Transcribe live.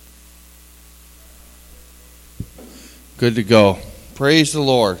Good to go. Praise the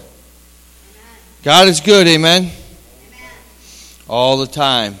Lord. God is good, amen? All the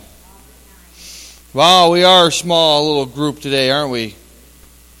time. Wow, we are a small little group today, aren't we?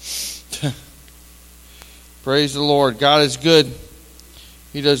 Praise the Lord. God is good.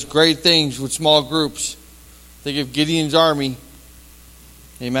 He does great things with small groups. Think of Gideon's army.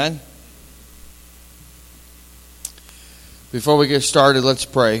 Amen? Before we get started, let's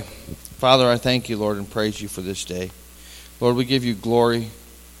pray. Father, I thank you, Lord, and praise you for this day. Lord, we give you glory.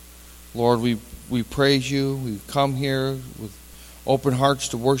 Lord, we praise you. We come here with open hearts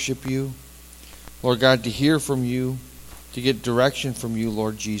to worship you. Lord God, to hear from you, to get direction from you,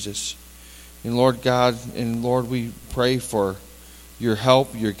 Lord Jesus. And Lord God, and Lord, we pray for your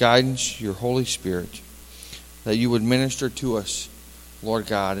help, your guidance, your Holy Spirit, that you would minister to us, Lord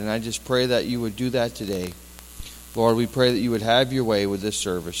God. And I just pray that you would do that today. Lord, we pray that you would have your way with this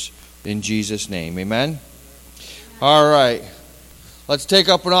service. In Jesus' name, amen? All right. Let's take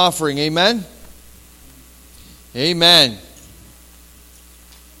up an offering, amen? Amen.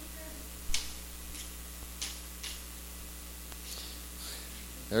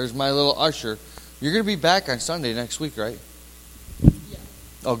 There's my little usher. You're going to be back on Sunday next week, right? Yeah.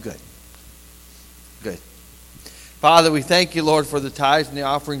 Oh, good. Good. Father, we thank you, Lord, for the tithes and the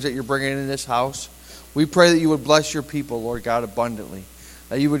offerings that you're bringing in this house. We pray that you would bless your people, Lord God, abundantly.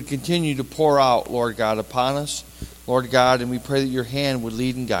 That you would continue to pour out, Lord God, upon us, Lord God, and we pray that your hand would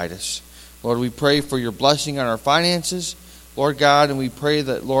lead and guide us. Lord, we pray for your blessing on our finances, Lord God, and we pray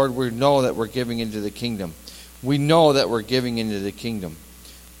that, Lord, we know that we're giving into the kingdom. We know that we're giving into the kingdom,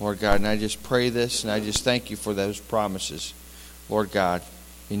 Lord God, and I just pray this, and I just thank you for those promises, Lord God,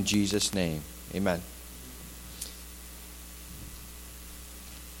 in Jesus' name. Amen.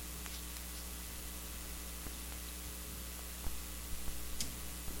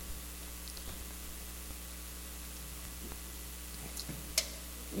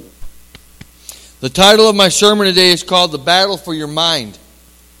 The title of my sermon today is called The Battle for Your Mind.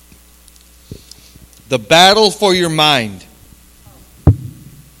 The Battle for Your Mind. I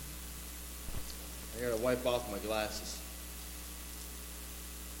gotta wipe off my glasses.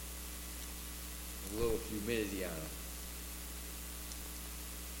 A little humidity on them.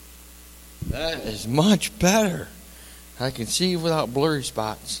 That is much better. I can see without blurry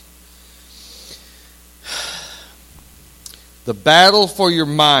spots. The battle for your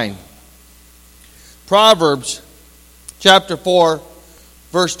mind. Proverbs chapter 4,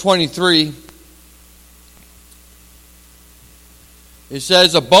 verse 23. It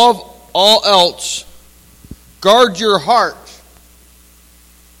says, above all else, guard your heart.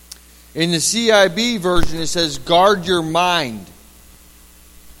 In the CIB version, it says, guard your mind.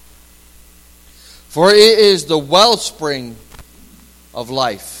 For it is the wellspring of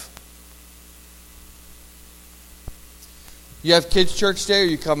life. You have kids' church today, or are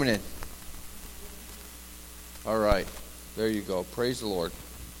you coming in? All right. There you go. Praise the Lord.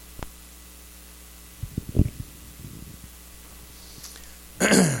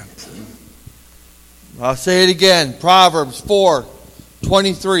 I'll say it again. Proverbs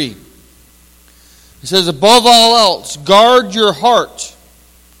 4:23. It says, above all else, guard your heart.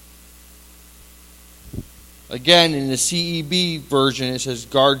 Again, in the CEB version, it says,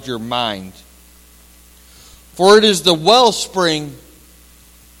 guard your mind. For it is the wellspring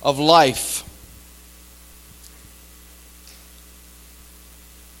of life.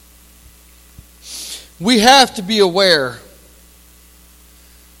 We have to be aware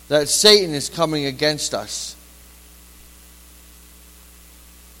that Satan is coming against us.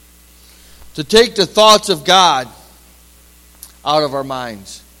 To take the thoughts of God out of our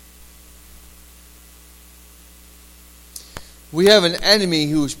minds. We have an enemy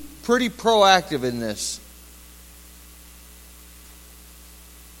who's pretty proactive in this.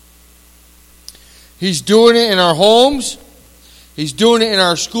 He's doing it in our homes. He's doing it in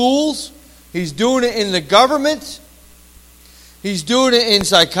our schools. He's doing it in the government. He's doing it in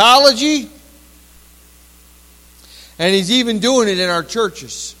psychology. And he's even doing it in our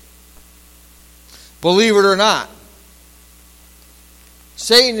churches. Believe it or not.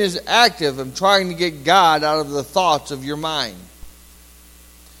 Satan is active in trying to get God out of the thoughts of your mind.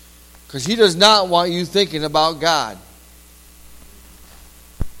 Because he does not want you thinking about God.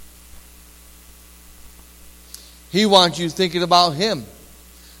 He wants you thinking about him.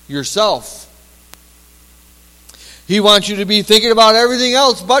 Yourself. He wants you to be thinking about everything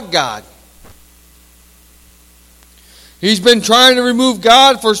else but God. He's been trying to remove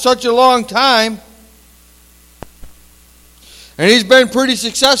God for such a long time. And he's been pretty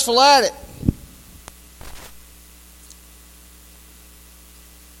successful at it.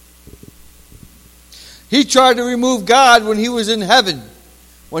 He tried to remove God when he was in heaven,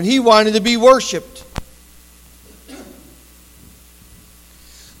 when he wanted to be worshipped.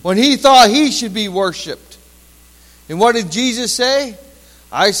 When he thought he should be worshipped. And what did Jesus say?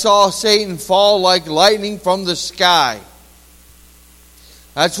 I saw Satan fall like lightning from the sky.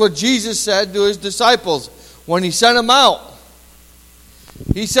 That's what Jesus said to his disciples when he sent them out.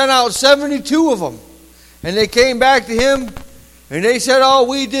 He sent out 72 of them. And they came back to him and they said, oh,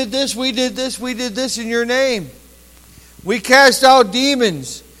 we did this in your name. We cast out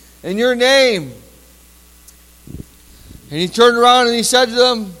demons in your name. And he turned around and he said to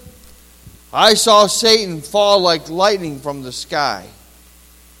them, I saw Satan fall like lightning from the sky.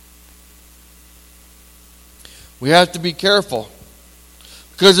 We have to be careful.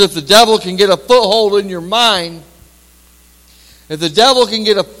 Because if the devil can get a foothold in your mind, then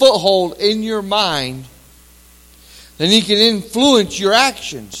he can influence your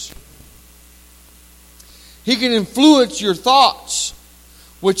actions. He can influence your thoughts,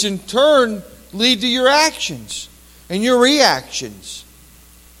 which in turn lead to your actions and your reactions.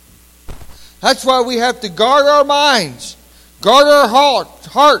 That's why we have to guard our minds, guard our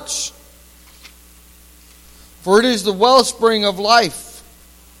hearts, for it is the wellspring of life.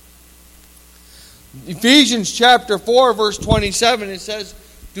 Ephesians chapter 4, verse 27, it says,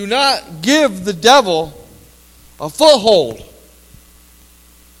 do not give the devil a foothold.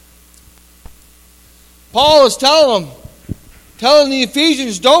 Paul is telling the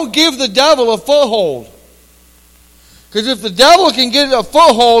Ephesians, don't give the devil a foothold. Because if the devil can get a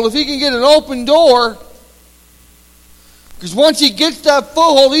foothold, if he can get an open door, because once he gets that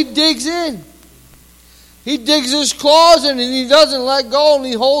foothold, he digs in. He digs his claws in and he doesn't let go and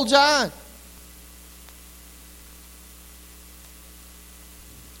he holds on.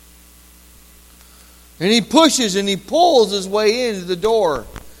 And he pushes and he pulls his way into the door.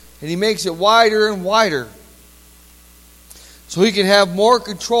 And he makes it wider and wider. So he can have more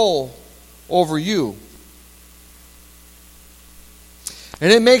control over you.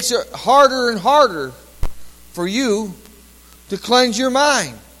 And it makes it harder and harder for you to cleanse your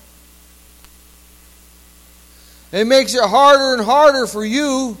mind. It makes it harder and harder for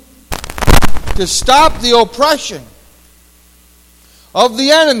you to stop the oppression of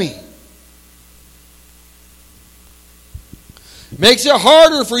the enemy. It makes it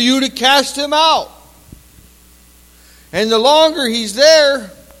harder for you to cast him out. And the longer he's there,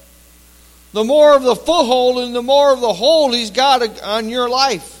 the more of the foothold and the more of the hold he's got on your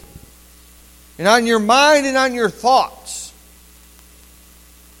life. And on your mind and on your thoughts.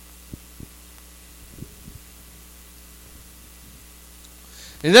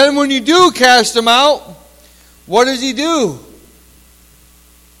 And then when you do cast him out, what does he do?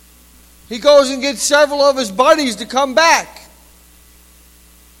 He goes and gets several of his buddies to come back.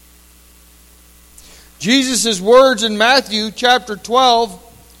 Jesus' words in Matthew chapter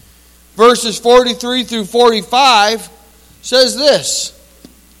 12, verses 43 through 45, says this.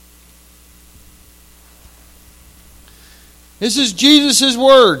 This is Jesus'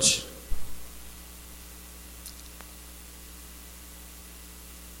 words.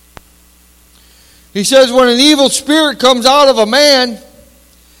 He says, when an evil spirit comes out of a man,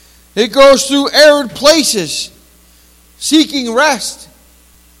 it goes through arid places, seeking rest,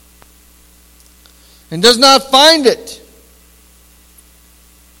 and does not find it.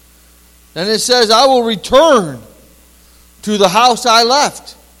 Then it says, I will return to the house I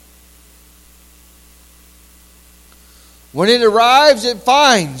left. When it arrives, it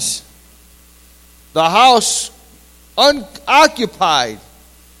finds the house unoccupied,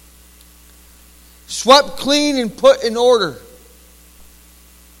 swept clean and put in order.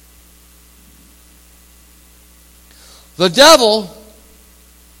 The devil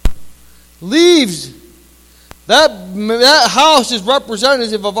leaves. That house is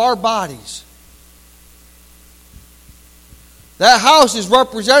representative of our bodies. That house is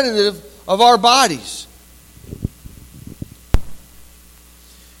representative of our bodies.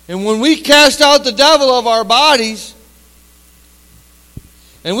 And when we cast out the devil of our bodies,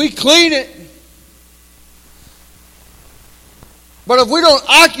 and we clean it, but if we don't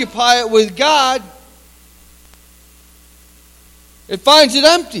occupy it with God, it finds it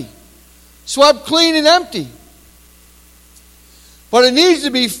empty. Swept clean and empty. But it needs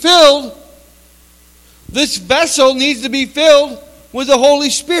to be filled. This vessel needs to be filled with the Holy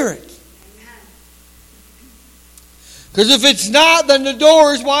Spirit. Because if it's not, then the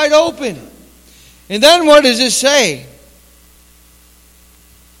door is wide open. And then what does it say?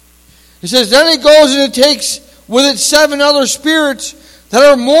 It says, then it goes and it takes with it 7 other spirits that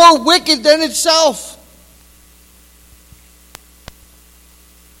are more wicked than itself.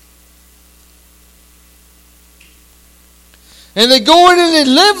 And they go in and they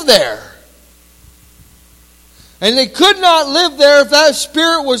live there. And they could not live there if that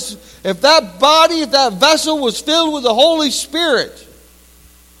vessel was filled with the Holy Spirit.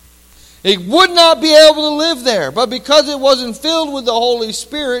 It would not be able to live there. But because it wasn't filled with the Holy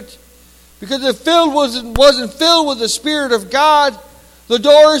Spirit, because it wasn't filled with the Spirit of God, the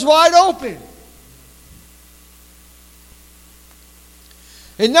door is wide open.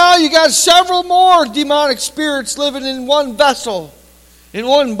 And now you got several more demonic spirits living in one vessel, in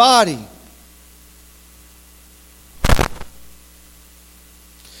one body.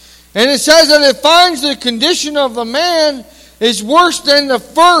 And it says that it finds the condition of the man is worse than the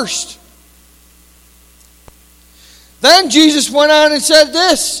first. Then Jesus went on and said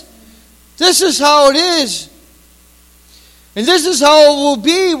this. This is how it is. And this is how it will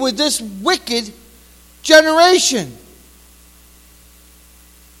be with this wicked generation.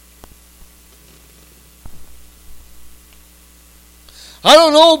 I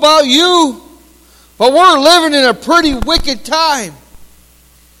don't know about you, but we're living in a pretty wicked time.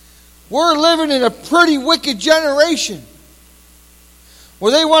 We're living in a pretty wicked generation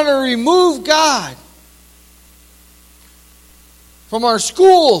where they want to remove God from our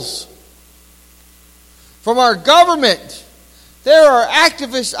schools, from our government. There are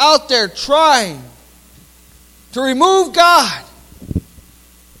activists out there trying to remove God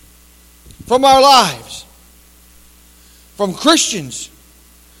from our lives, from Christians,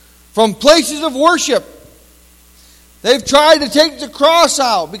 from places of worship. They've tried to take the cross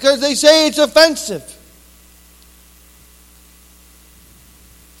out because they say it's offensive.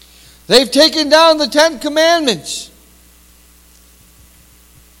 They've taken down the 10 Commandments.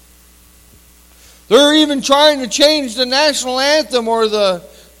 They're even trying to change the national anthem or the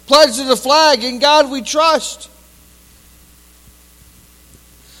pledge of the flag. In God we trust.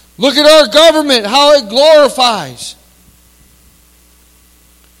 Look at our government, how it glorifies,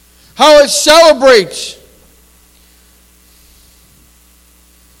 how it celebrates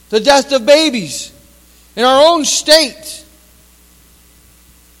the death of babies in our own state.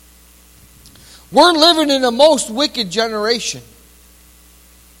 We're living in a most wicked generation.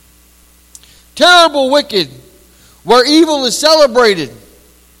 Terrible wicked, where evil is celebrated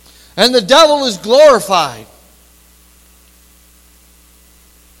and the devil is glorified.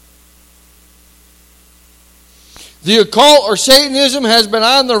 The occult or Satanism has been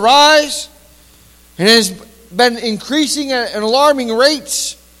on the rise and has been increasing at alarming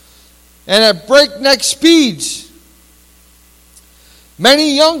rates and at breakneck speeds.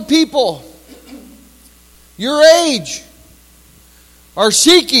 Many young people your age are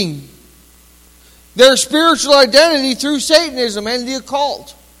seeking their spiritual identity through Satanism and the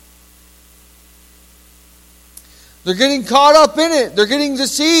occult. They're getting caught up in it. They're getting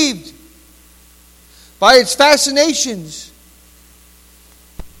deceived by its fascinations.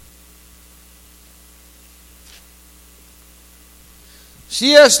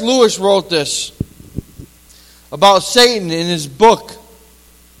 C.S. Lewis wrote this about Satan in his book,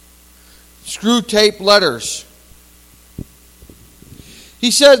 Screwtape Letters. He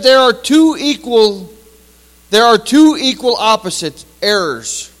said there are two equal opposite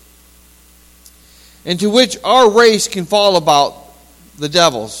errors into which our race can fall about the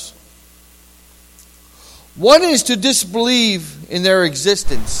devils. One is to disbelieve in their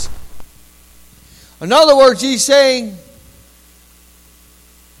existence. In other words, he's saying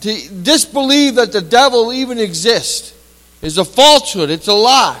to disbelieve that the devil even exists is a falsehood. It's a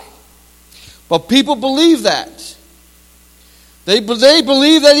lie. But people believe that. They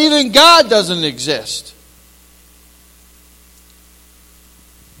believe that even God doesn't exist.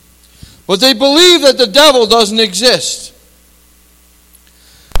 But they believe that the devil doesn't exist.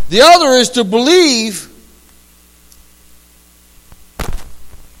 The other is to believe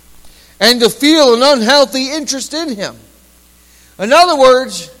and to feel an unhealthy interest in him. In other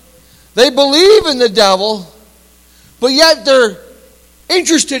words, they believe in the devil, but yet they're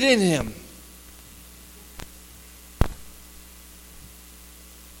interested in him.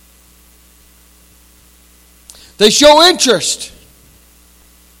 They show interest.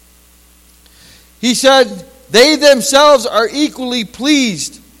 He said they themselves are equally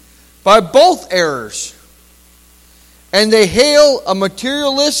pleased by both errors, and they hail a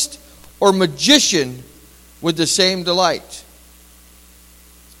materialist or magician with the same delight.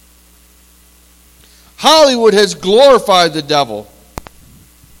 Hollywood has glorified the devil.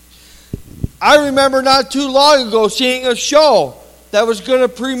 I remember not too long ago seeing a show that was going to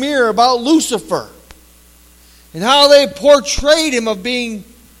premiere about Lucifer and how they portrayed him of being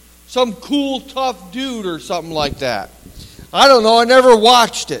some cool, tough dude or something like that. I don't know. I never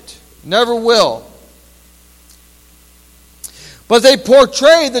watched it. Never will. But they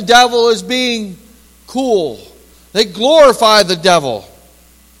portray the devil as being cool. They glorify the devil.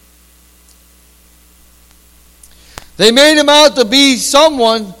 They made him out to be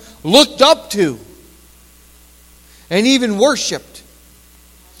someone looked up to and even worshipped.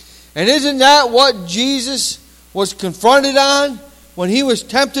 And isn't that what Jesus was confronted on when he was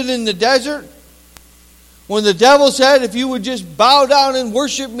tempted in the desert? When the devil said, if you would just bow down and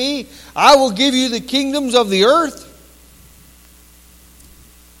worship me, I will give you the kingdoms of the earth.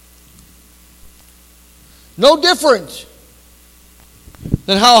 No different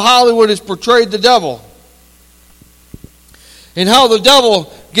than how Hollywood has portrayed the devil. And how the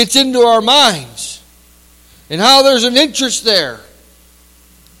devil gets into our minds. And how there's an interest there.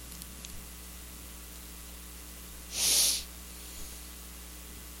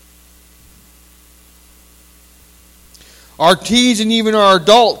 Our teens and even our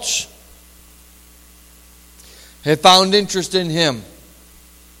adults have found interest in him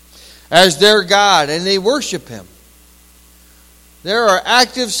as their God, and they worship him. There are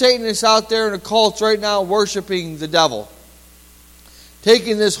active Satanists out there in the cults right now worshiping the devil.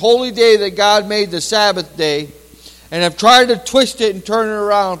 Taking this holy day that God made, the Sabbath day, and have tried to twist it and turn it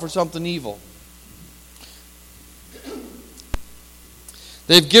around for something evil.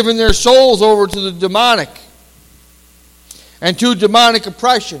 They've given their souls over to the demonic and to demonic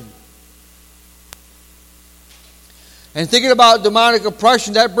oppression. And thinking about demonic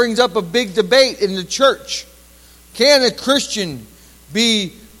oppression, that brings up a big debate in the church. Can a Christian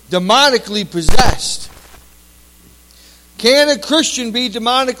be demonically possessed? Can a Christian be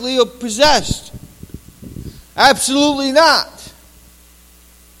demonically possessed? Absolutely not.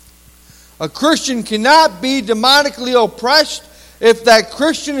 A Christian cannot be demonically oppressed if that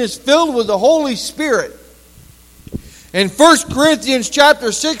Christian is filled with the Holy Spirit. In 1 Corinthians chapter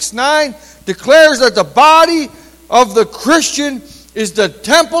 6-9 declares that the body of the Christian is the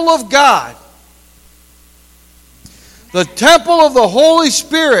temple of God. The temple of the Holy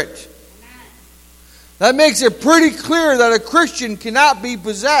Spirit. That makes it pretty clear that a Christian cannot be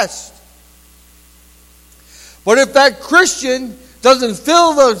possessed. But if that Christian doesn't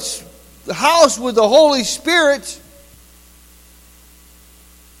fill the house with the Holy Spirit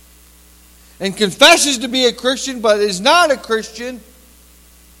and confesses to be a Christian but is not a Christian,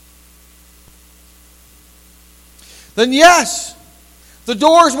 then yes, the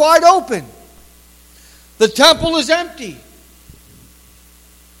door is wide open. The temple is empty.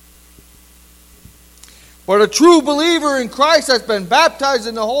 But a true believer in Christ that's been baptized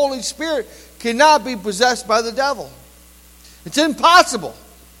in the Holy Spirit cannot be possessed by the devil. It's impossible.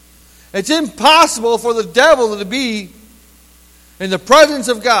 It's impossible for the devil to be in the presence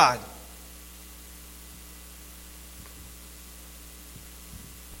of God.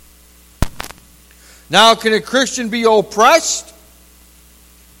 Now, can a Christian be oppressed?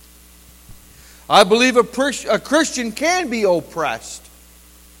 I believe a Christian can be oppressed.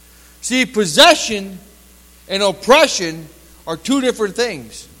 See, possession and oppression are two different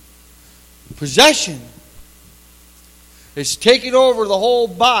things. Possession is taking over the whole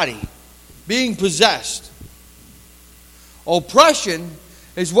body, being possessed. Oppression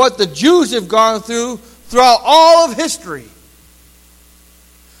is what the Jews have gone through throughout all of history.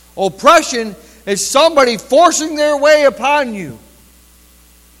 Oppression is somebody forcing their way upon you.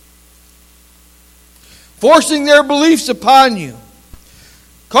 Forcing their beliefs upon you.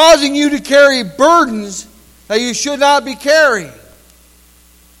 Causing you to carry burdens that you should not be carrying.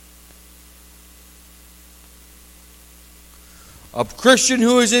 A Christian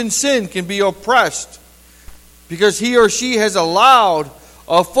who is in sin can be oppressed because he or she has allowed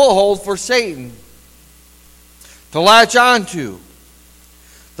a foothold for Satan to latch onto.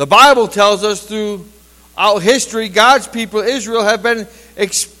 The Bible tells us throughout history, God's people, Israel, have been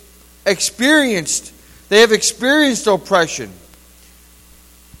experienced. They have experienced oppression.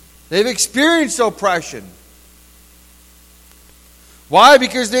 They've experienced oppression. Why?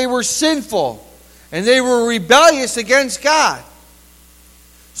 Because they were sinful and they were rebellious against God.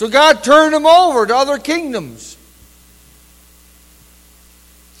 So God turned them over to other kingdoms.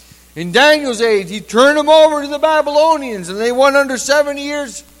 In Daniel's age, he turned them over to the Babylonians, and they went under 70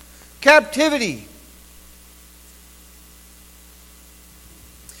 years captivity.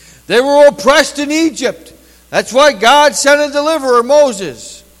 They were oppressed in Egypt. That's why God sent a deliverer,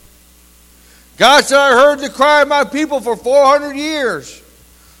 Moses. God said, I heard the cry of my people for 400 years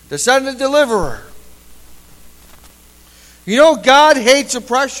to send a deliverer. You know, God hates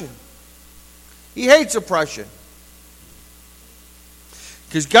oppression. He hates oppression.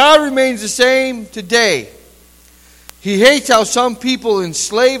 Because God remains the same today. He hates how some people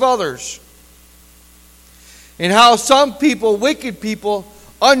enslave others. in how some people, wicked people,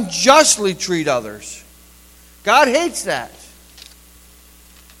 unjustly treat others. God hates that.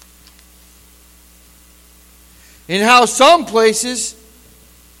 In how some places,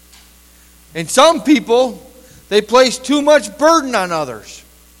 and some people, they place too much burden on others.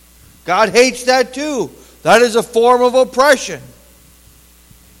 God hates that too. That is a form of oppression.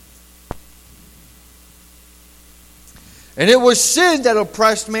 And it was sin that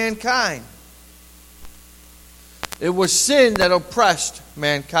oppressed mankind. It was sin that oppressed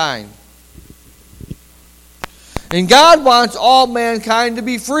mankind. And God wants all mankind to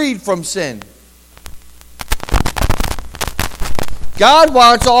be freed from sin. God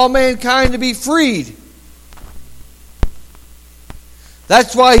wants all mankind to be freed.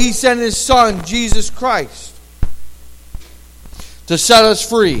 That's why He sent His Son, Jesus Christ, to set us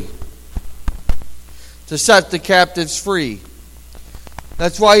free. To set the captives free.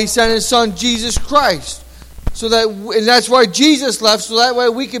 That's why He sent His Son, Jesus Christ. And that's why Jesus left, so that way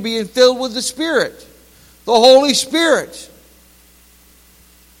we could be filled with the Spirit. The Holy Spirit.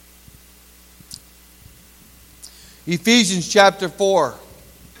 Ephesians chapter 4,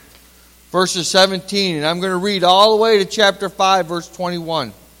 verses 17. And I'm going to read all the way to chapter 5, verse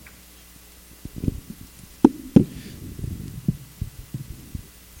 21.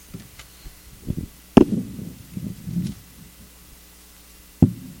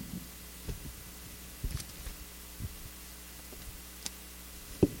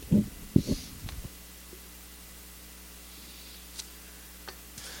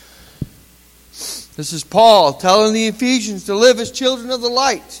 This is Paul telling the Ephesians to live as children of the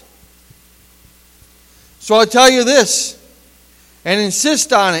light. So I tell you this, and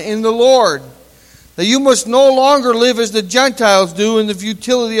insist on it in the Lord, that you must no longer live as the Gentiles do in the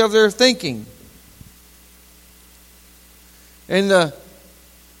futility of their thinking. In the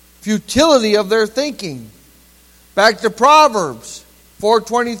futility of their thinking. Back to Proverbs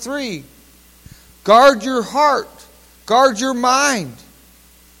 4:23. Guard your heart. Guard your mind.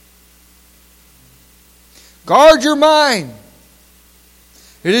 Guard your mind.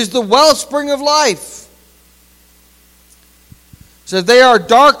 It is the wellspring of life. So they are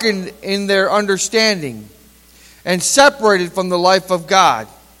darkened in their understanding and separated from the life of God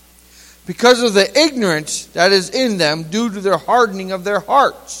because of the ignorance that is in them due to their hardening of their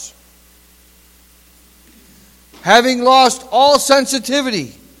hearts. Having lost all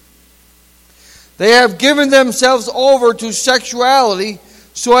sensitivity, they have given themselves over to sexuality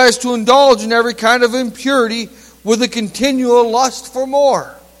so as to indulge in every kind of impurity with a continual lust for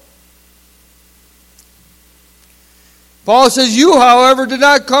more. Paul says, you, however, did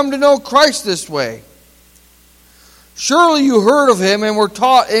not come to know Christ this way. Surely you heard of Him and were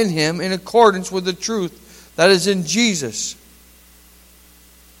taught in Him in accordance with the truth that is in Jesus.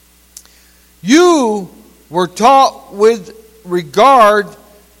 You were taught with regard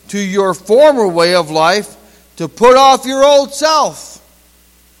to your former way of life to put off your old self.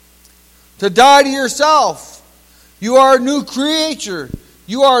 To die to yourself. You are a new creature.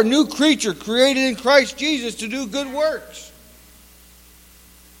 You are a new creature created in Christ Jesus to do good works.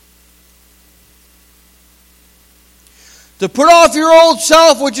 To put off your old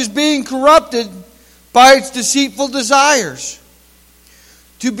self, which is being corrupted by its deceitful desires.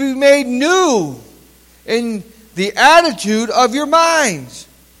 To be made new in the attitude of your minds.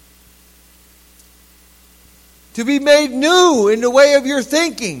 To be made new in the way of your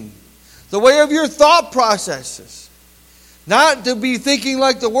thinking. The way of your thought processes. Not to be thinking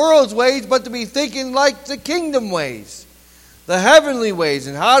like the world's ways, but to be thinking like the kingdom ways. The heavenly ways.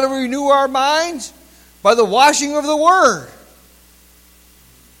 And how to renew our minds? By the washing of the Word.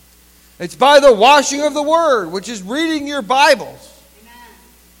 It's by the washing of the Word, which is reading your Bibles. Amen.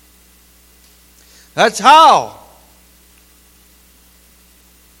 That's how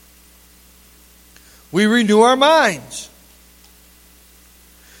we renew our minds.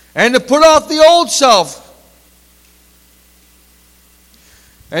 And to put off the old self.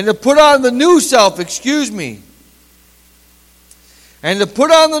 And to put on the new self, And to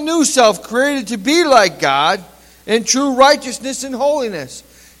put on the new self created to be like God in true righteousness and holiness.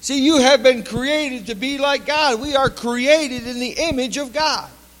 See, you have been created to be like God. We are created in the image of God.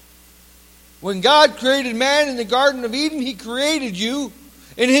 When God created man in the Garden of Eden, He created you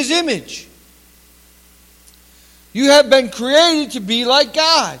in His image. You have been created to be like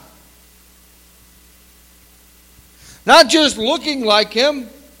God. Not just looking like Him,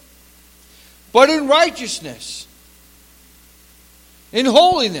 but in righteousness. In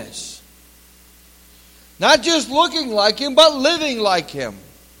holiness. Not just looking like Him, but living like Him.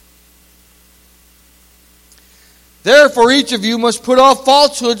 Therefore, each of you must put off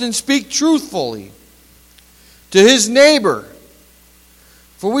falsehoods and speak truthfully. to his neighbor.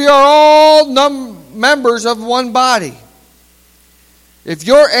 For we are all members of one body. If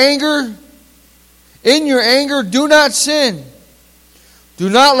in your anger, do not sin. Do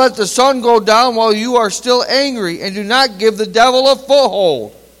not let the sun go down while you are still angry, and do not give the devil a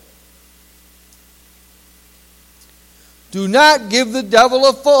foothold. Do not give the devil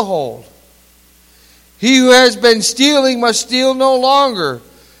a foothold. He who has been stealing must steal no longer,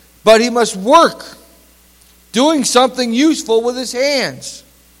 but he must work, doing something useful with his hands,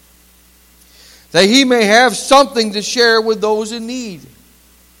 that he may have something to share with those in need.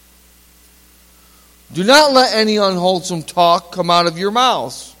 Do not let any unwholesome talk come out of your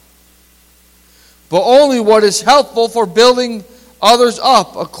mouths, but only what is helpful for building others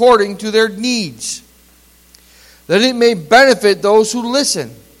up according to their needs, that it may benefit those who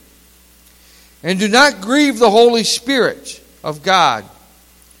listen. And do not grieve the Holy Spirit of God,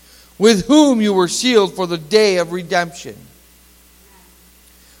 with whom you were sealed for the day of redemption.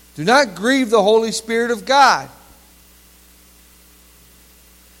 Do not grieve the Holy Spirit of God,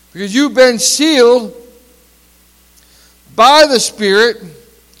 because you've been sealed by the Spirit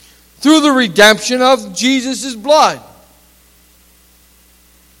through the redemption of Jesus' blood.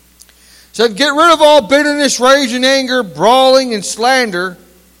 It said, get rid of all bitterness, rage, and anger, brawling, and slander,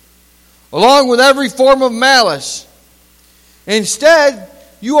 along with every form of malice. Instead,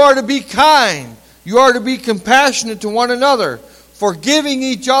 you are to be kind. You are to be compassionate to one another, forgiving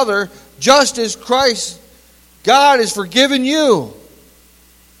each other, just as Christ, God, has forgiven you.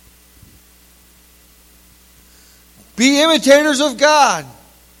 Be imitators of God.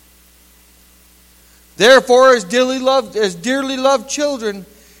 Therefore, as dearly loved children,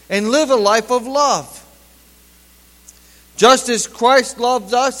 and live a life of love. Just as Christ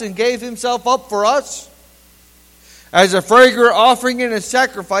loved us and gave himself up for us, as a fragrant offering and a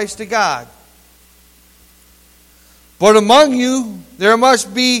sacrifice to God. But among you there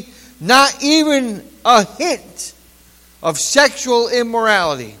must be not even a hint of sexual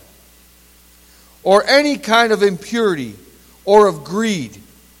immorality, or any kind of impurity, or of greed,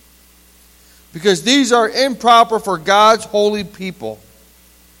 because these are improper for God's holy people.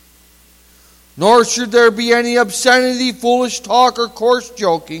 Nor should there be any obscenity, foolish talk, or coarse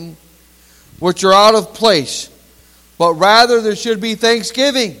joking, which are out of place, but rather there should be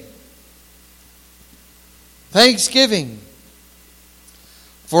thanksgiving. Thanksgiving.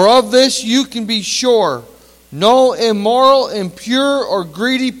 For of this you can be sure, no immoral, impure, or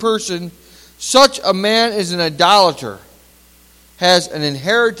greedy person, such a man is an idolater, has an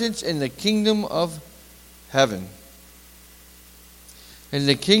inheritance in the kingdom of heaven. In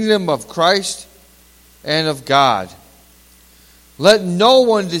the kingdom of Christ and of God. Let no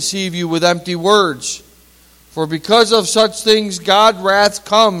one deceive you with empty words, for because of such things God's wrath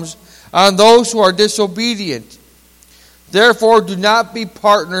comes on those who are disobedient. Therefore do not be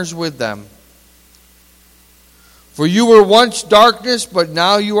partners with them. For you were once darkness, but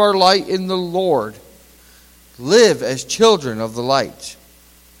now you are light in the Lord. Live as children of the light.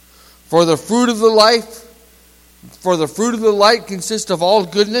 For the fruit of the light consists of all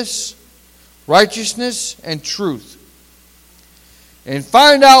goodness, righteousness, and truth. And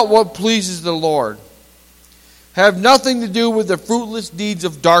find out what pleases the Lord. Have nothing to do with the fruitless deeds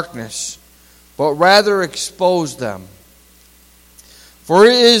of darkness, but rather expose them. For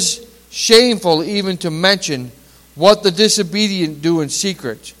it is shameful even to mention what the disobedient do in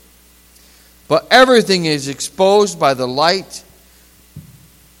secret. But everything exposed by the light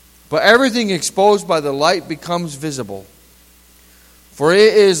becomes visible. For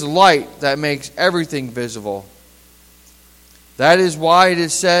it is light that makes everything visible. That is why it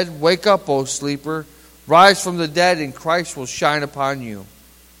is said, wake up, O sleeper, rise from the dead, and Christ will shine upon you.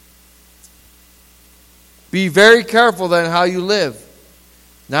 Be very careful then how you live,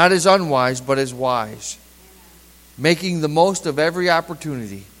 not as unwise, but as wise, making the most of every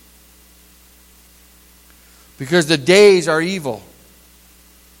opportunity. Because the days are evil.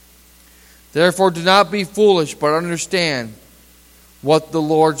 Therefore do not be foolish, but understand what the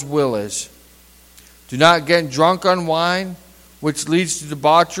Lord's will is. Do not get drunk on wine, which leads to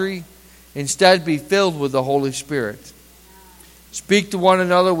debauchery. Instead, be filled with the Holy Spirit. Speak to one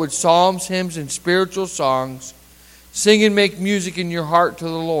another with psalms, hymns, and spiritual songs. Sing and make music in your heart to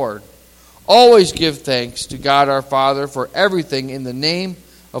the Lord. Always give thanks to God our Father for everything in the name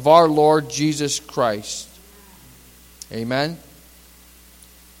of our Lord Jesus Christ. Amen.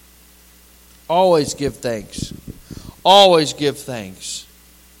 Always give thanks. Always give thanks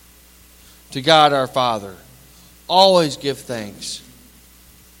to God our Father. Always give thanks.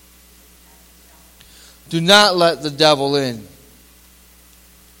 Do not let the devil in.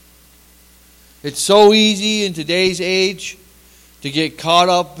 It's so easy in today's age to get caught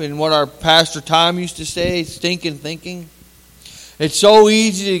up in what our Pastor Tom used to say, stinking thinking. It's so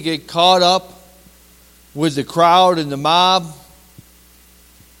easy to get caught up with the crowd and the mob.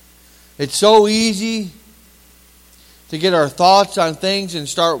 It's so easy to get our thoughts on things and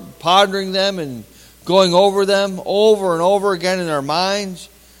start pondering them and going over them over and over again in our minds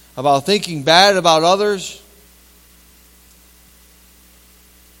about thinking bad about others.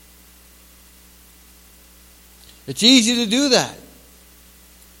 It's easy to do that.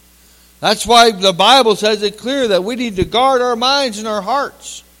 That's why the Bible says it clear that we need to guard our minds and our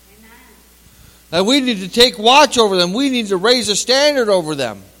hearts. Amen. That we need to take watch over them. We need to raise a standard over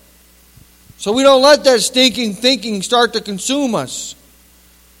them. So we don't let that stinking thinking start to consume us.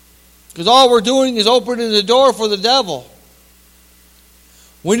 Because all we're doing is opening the door for the devil.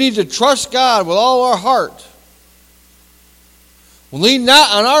 We need to trust God with all our heart. We'll lean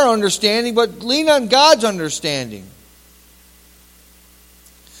not on our understanding, but lean on God's understanding.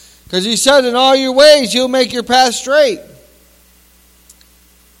 Because He said, in all your ways, He'll make your path straight.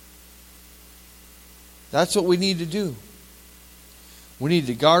 That's what we need to do. We need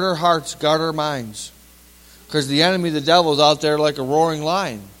to guard our hearts, guard our minds. Because the enemy, the devil, is out there like a roaring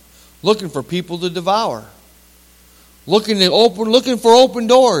lion, looking for people to devour. Looking for open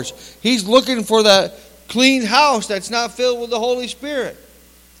doors. He's looking for that clean house that's not filled with the Holy Spirit.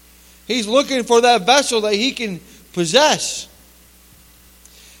 He's looking for that vessel that he can possess.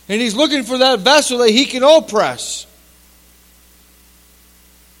 And he's looking for that vessel that he can oppress.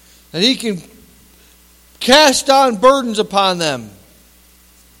 That he can cast on burdens upon them.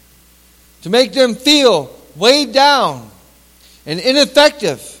 To make them feel weighed down and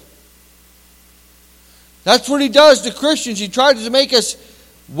ineffective. That's what he does to Christians. He tries to make us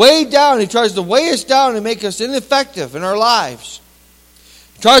weighed down. He tries to weigh us down and make us ineffective in our lives.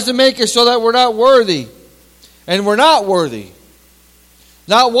 He tries to make us so that we're not worthy. And we're not worthy.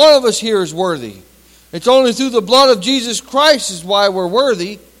 Not one of us here is worthy. It's only through the blood of Jesus Christ is why we're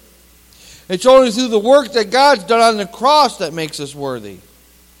worthy. It's only through the work that God's done on the cross that makes us worthy.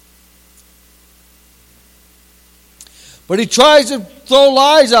 But he tries to throw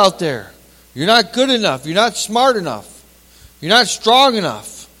lies out there. You're not good enough. You're not smart enough. You're not strong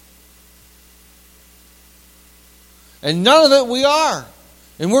enough. And none of it we are.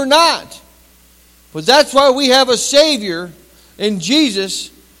 And we're not. But that's why we have a Savior in Jesus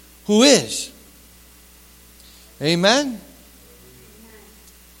who is. Amen?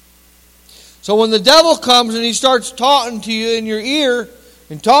 So when the devil comes and he starts talking to you in your ear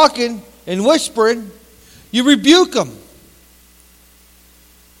and talking and whispering, you rebuke him.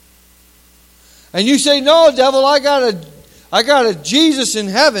 And you say, no, devil, I got a Jesus in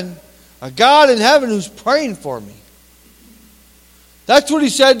heaven, a God in heaven who's praying for me. That's what he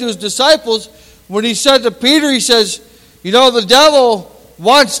said to his disciples when he said to Peter, he says, you know, the devil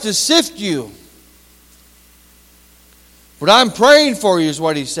wants to sift you. But I'm praying for you is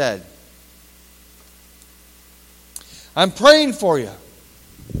what he said. I'm praying for you.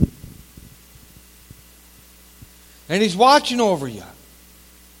 And he's watching over you.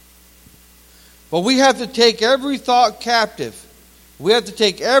 But we have to take every thought captive. We have to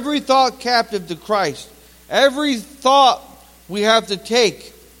take every thought captive to Christ. Every thought we have to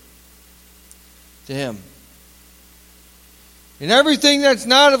take to Him. And everything that's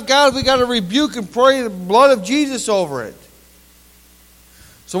not of God, we got to rebuke and pray the blood of Jesus over it.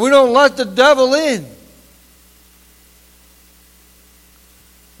 So we don't let the devil in.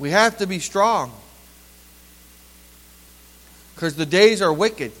 We have to be strong. Because the days are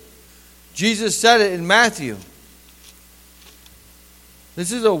wicked. Jesus said it in Matthew.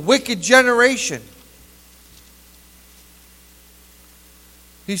 This is a wicked generation.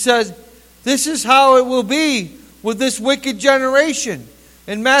 He said, this is how it will be with this wicked generation.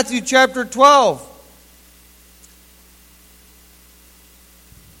 In Matthew chapter 12.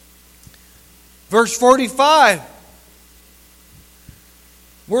 Verse 45.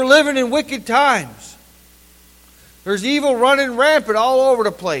 We're living in wicked times. There's evil running rampant all over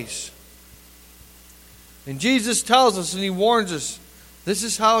the place. And Jesus tells us and He warns us, this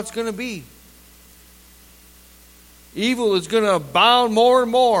is how it's going to be. Evil is going to abound more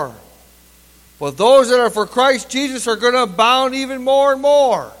and more. But those that are for Christ Jesus are going to abound even more and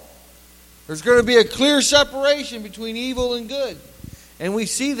more. There's going to be a clear separation between evil and good. And we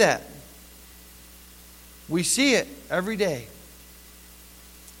see that. We see it every day.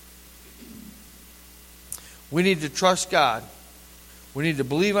 We need to trust God. We need to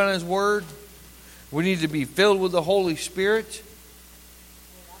believe on His Word. We need to be filled with the Holy Spirit.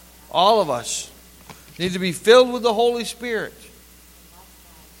 All of us need to be filled with the Holy Spirit.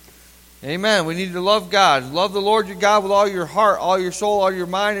 Amen. We need to love God. Love the Lord your God with all your heart, all your soul, all your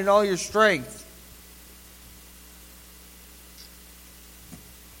mind, and all your strength.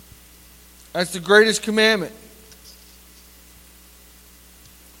 That's the greatest commandment.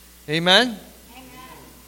 Amen.